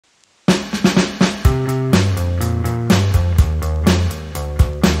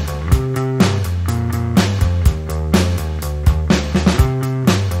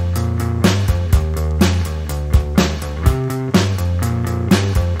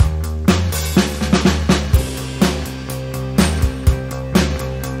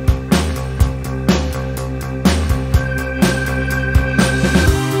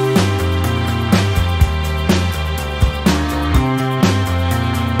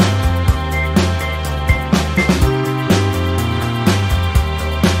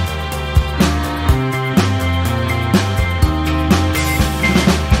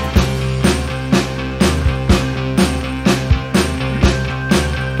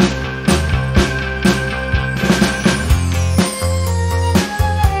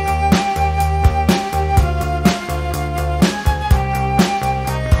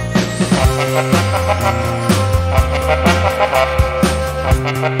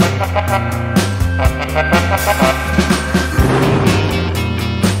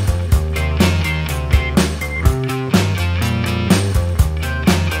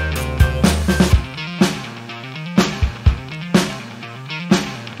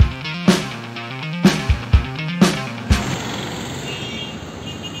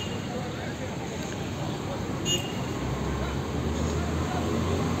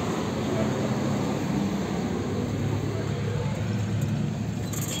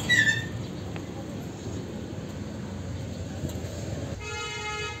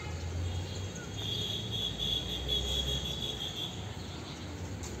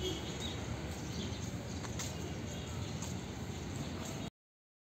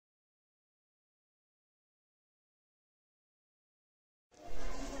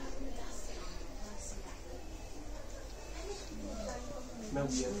मैं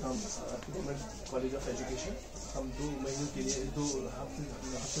from government college of education. हम 2 महीनों के लिए 2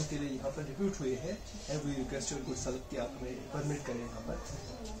 हफ्तों के लिए यहाँ पर रिक्रूट हुए हैं and we request your good self कि आप हमें परमिट करें यहाँ पर।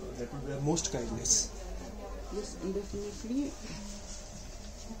 That would be most kindness. Yes, definitely.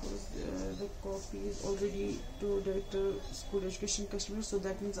 Because the copy is already to Director School Education Kashmir, so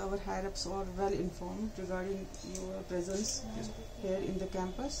that means our higher ups are well informed regarding your presence here in the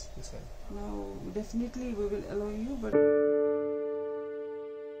campus. Yes, ma'am. Now, definitely we will allow you, but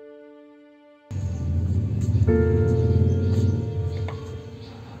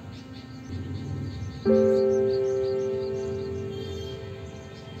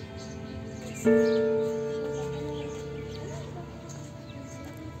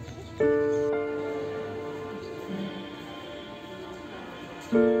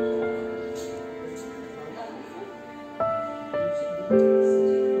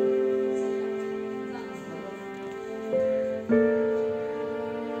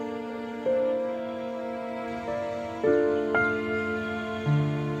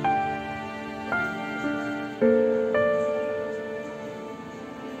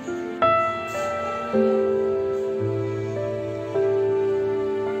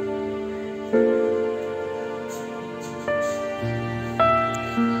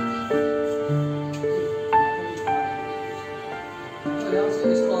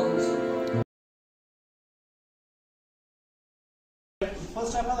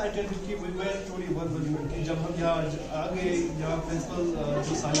first of all I tell कि we were थोड़ी बहुत कि जब हम यहाँ आगे यहाँ principal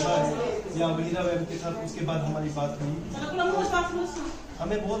जो साहिबा है या वहीदा मैम के साथ उसके बाद हमारी बात हुई,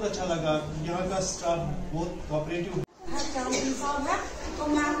 हमें बहुत अच्छा लगा। यहाँ का स्टाफ बहुत कोऑपरेटिव है। तो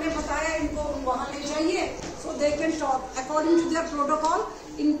मैम ने बताया इनको वहाँ ले जाइए सो they can talk according to their protocol.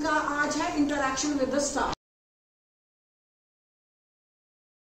 इनका आज है इंटरेक्शन विद द स्टाफ।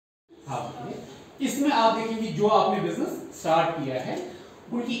 हाँ, इसमें आप देखेंगे जो आपने बिजनेस स्टार्ट किया है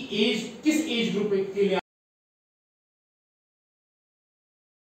उनकी एज किस एज ग्रुप के लिए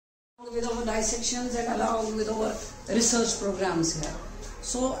with our dissections and along with our research programs here.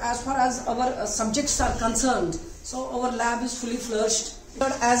 So as far as our subjects are concerned, so our lab is fully flourished.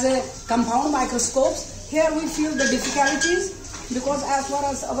 But as a compound microscopes, here we feel the difficulties because as far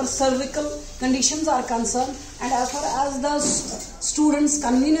as our cervical conditions are concerned and as far as the students'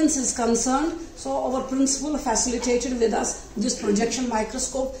 convenience is concerned, so our principal facilitated with us this projection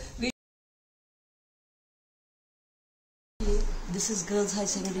microscope. This is Girls High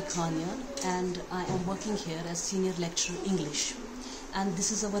Secondary Khanyar and I am working here as Senior Lecturer English, and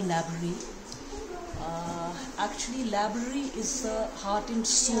this is our library. Actually, library is the heart and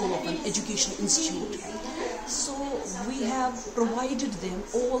soul of an education institute. So we have provided them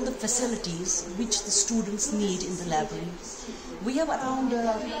all the facilities which the students need in the library. We have around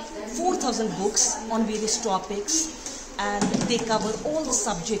 4,000 books on various topics and they cover all the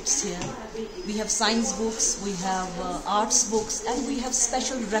subjects here. We have science books, we have arts books, and we have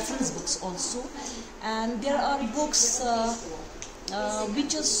special reference books also. And there are books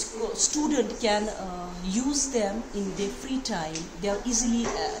which a student can use them in their free time. They are easily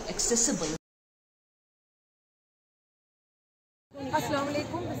accessible. Assalamu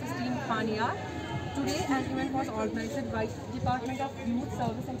alaikum, this is Team Khanyar. Today an event was organized by Department of Youth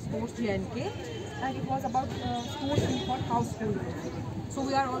Service and Sports JNK, and it was about sports week for house school. So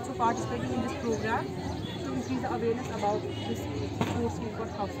we are also participating in this program to increase the awareness about this sports week for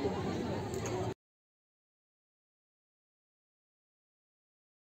house school.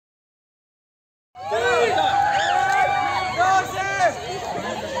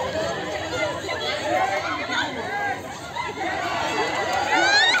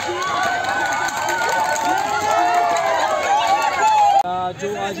 जो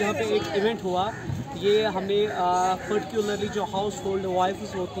आज यहाँ पे एक event हुआ, ये हमें particularly जो house hold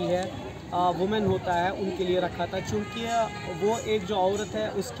wives होती है वुमेन होता है उनके लिए रखा था, क्योंकि वो एक जो औरत है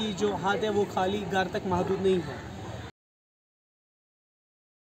उसकी जो हाथ है वो खाली घर तक महदूद नहीं है।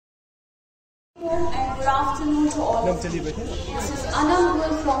 And good afternoon to all of you. This is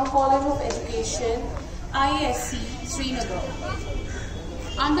Anam from College of Education, ISC, Srinagar.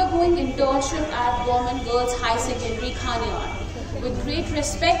 Undergoing internship at Government Girls High Secondary Khanyar. With great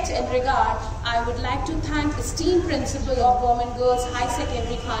respect and regard, I would like to thank esteemed Principal of Government Girls High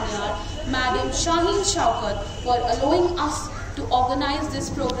Secondary Khanyar, Madam Shaheen Shaukat, for allowing us to organize this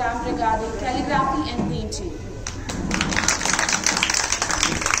program regarding calligraphy and painting.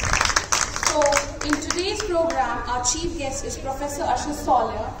 So, in today's program, our chief guest is Professor Ashish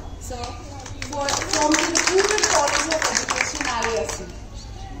Solia, sir, from the Recruited College of Education, ISC.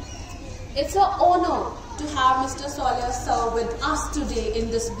 It's an honor to have Mr. Solia, sir, with us today in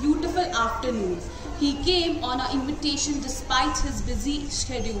this beautiful afternoon. He came on our invitation despite his busy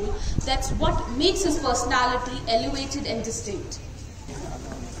schedule. That's what makes his personality elevated and distinct.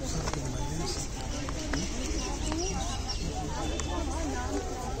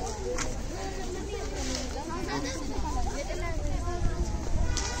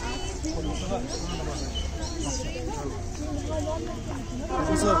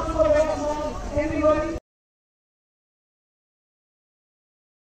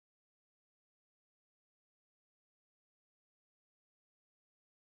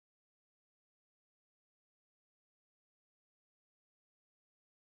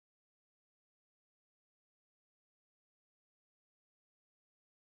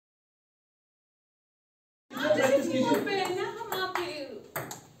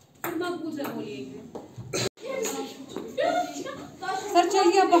 Sir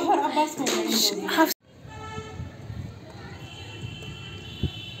चलिए बाहर अब्बास हो गए।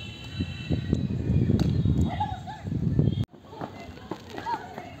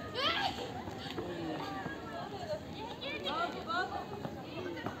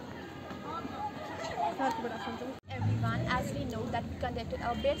 Everyone, as we know that we conducted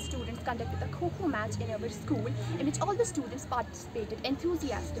our best students conducted a Kho-Kho match in our school in which all the students participated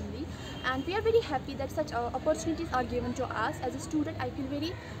enthusiastically, and we are very happy that such opportunities are given to us. As a student, I feel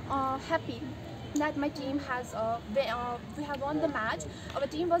very happy that my team has we have won the match. Our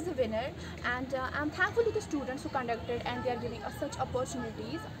team was the winner, and I'm thankful to the students who conducted, and they are giving us such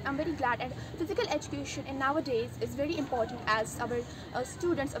opportunities. I'm very glad, and physical education in nowadays is very important as our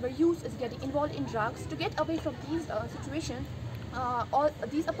students, our youth is getting involved in drugs. To get away from these situations, all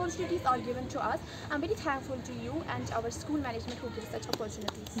these opportunities are given to us. I'm very thankful to you and our school management who gives such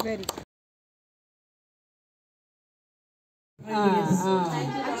opportunities. Very.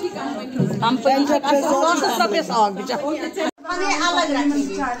 अलग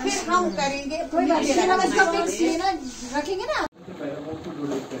रखेंगे, फिर हम करेंगे, रखेंगे ना।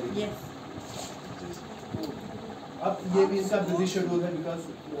 अब ये भी इसका बिजी शेड्यूल है बिकॉज़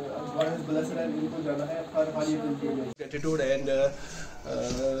इनको जाना है gratitude and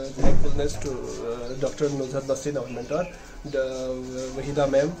thankfulness to Dr. Nuzhat Nasrin, our mentor, Wahida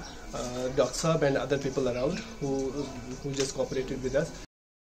ma'am, Dr. Saab and other people around who just cooperated with us.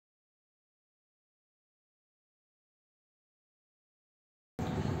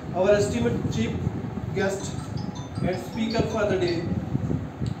 Our esteemed chief guest and speaker for the day.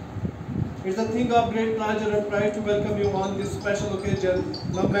 It's a thing of great pleasure and pride to welcome you on this special occasion.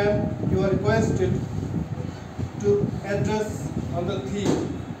 Now, ma'am, you are requested to address on the theme.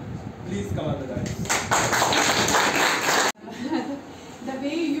 Please come on the dais. The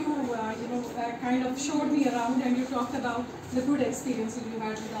way you kind of showed me around and you talked about the good experiences you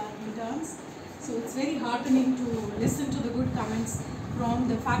had with our interns. So it's very heartening to listen to the good comments from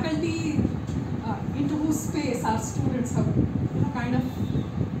the faculty into whose space our students have kind of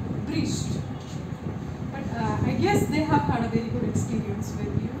breached. But I guess they have had a very good experience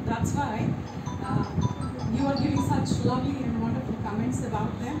with you. That's why you are giving such lovely and wonderful comments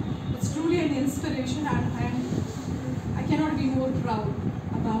about them. It's truly an inspiration, and I cannot be more proud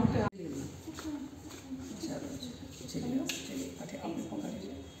about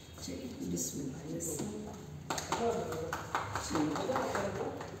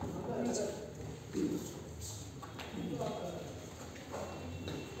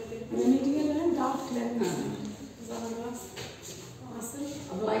remedial and doubt clearing.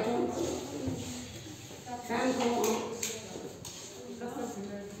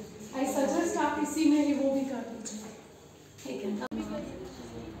 I suggest आप इसी में ही वो भी कर दीजिए.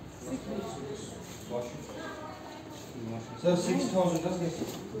 Sir, 6,000 does this.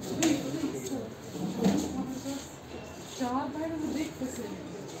 4 bed is a big facility.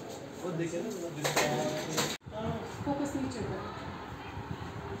 Focus नीचे करो.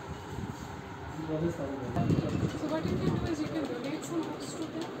 So what you can do is you can donate some books to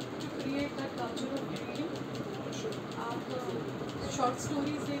them to create that culture of reading. आप short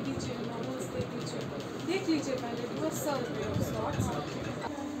stories दे दीजिए, novels दे दीजिए, देख लीजिए पहले, do a survey of sorts.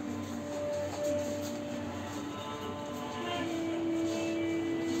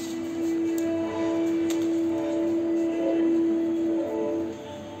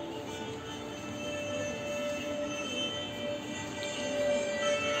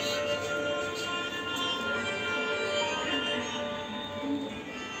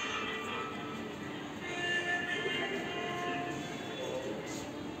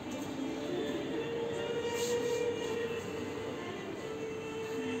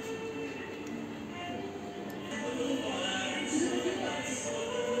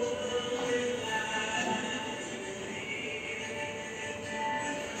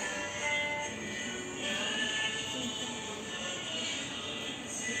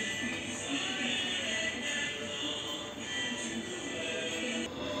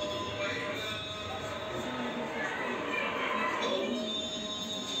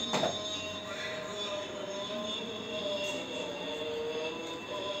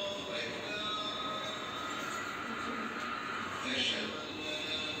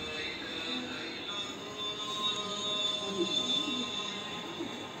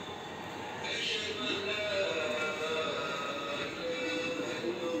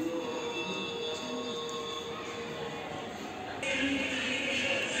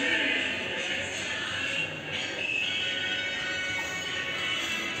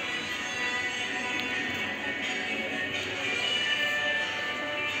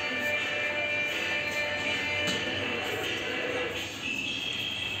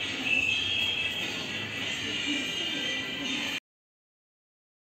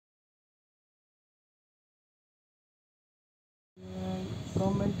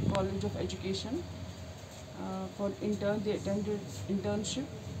 Government College of Education. For intern, they attended internship.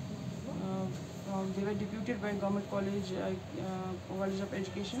 They were deputed by Government College of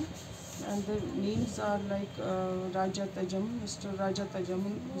Education, and the names are like Raja Tajam, Mr. Raja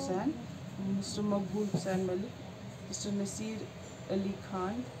Tajamun Hussain, Mr. Maqbool Hussain Malik, Mr. Nasir Ali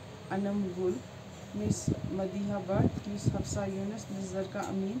Khan, Anam Gul, Miss Madiha Bhatt, Miss Hafsa Yunus, Miss Zarka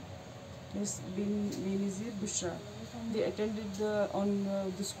Amin, Miss Benazir Bushra. They attended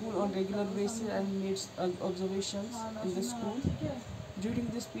the school on regular basis and made observations in the school. During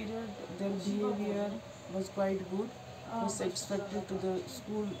this period, their behavior was quite good, was satisfactory to the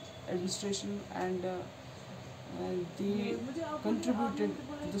school administration, and they contributed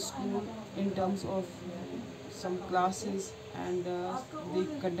to the school in terms of some classes, and they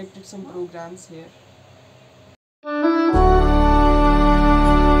conducted some programs here.